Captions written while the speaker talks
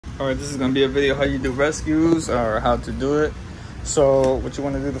Alright, this is gonna be a video how you do rescues or how to do it. So what you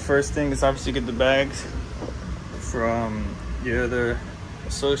want to do, the first thing is obviously get the bags from your other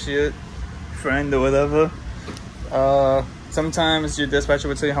associate, friend, or whatever. Sometimes your dispatcher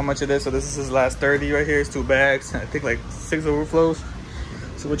will tell you how much it is. So this is his last 30 right here. It's 2 bags, I think like 6 overflows.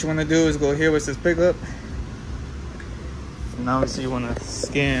 So what you want to do is go here where it says pickup, and obviously you want to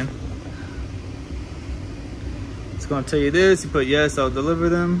scan. It's gonna tell you this. You put yes, I'll deliver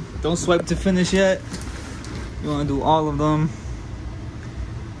them. Don't swipe to finish yet. You want to do all of them.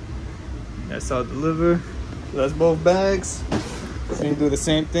 Yes, I'll deliver. So that's both bags. So you do the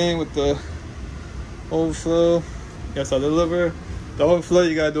same thing with the overflow. Yes, I'll deliver. The overflow,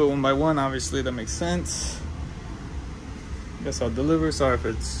 you gotta do it one by one. Obviously, that makes sense. Yes, I'll deliver. Sorry if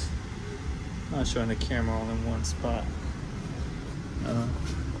it's not showing the camera all in one spot.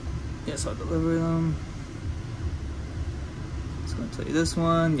 Yes, I'll deliver them. It's gonna tell you this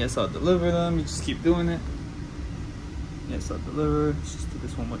one. Yes, I'll deliver them. You just keep doing it. Yes, I'll deliver. Let's just do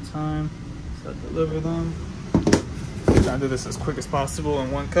this one more time. Yes, I'll deliver them. I'm trying to do this as quick as possible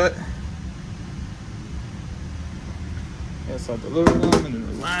in one cut. Yes, I'll deliver them. And then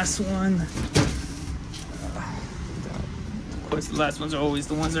the last one. Of course, the last ones are always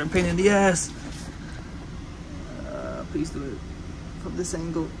the ones that are a pain in the ass. Please do it from this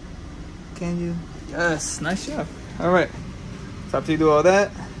angle. Can you? Yes, nice job. All right. So after you do all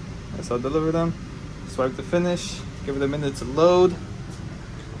that, yes, I'll deliver them. Swipe to finish. Give it a minute to load.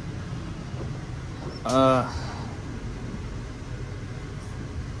 It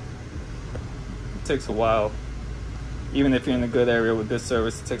takes a while. Even if you're in a good area with this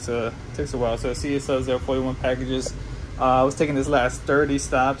service, it takes a while. So see, it says there are 41 packages. I was taking this last 30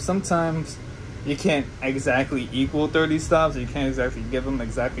 stops. Sometimes you can't exactly equal 30 stops. You can't exactly give them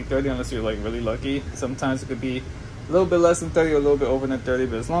exactly 30 unless you're like really lucky. Sometimes it could be a little bit less than 30 or a little bit over than 30,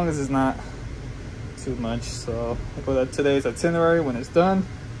 but as long as it's not too much. So I go to today's itinerary when it's done.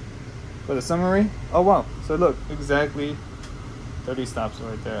 For the summary. Oh wow, so look, exactly 30 stops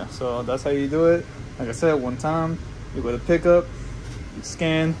right there. So that's how you do it. Like I said, one time you go to pickup, you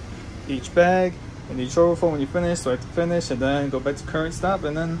scan each bag and each overflow. When you finish, so I have to finish, and then go back to current stop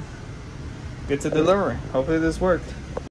and then get to delivery. Hopefully this worked.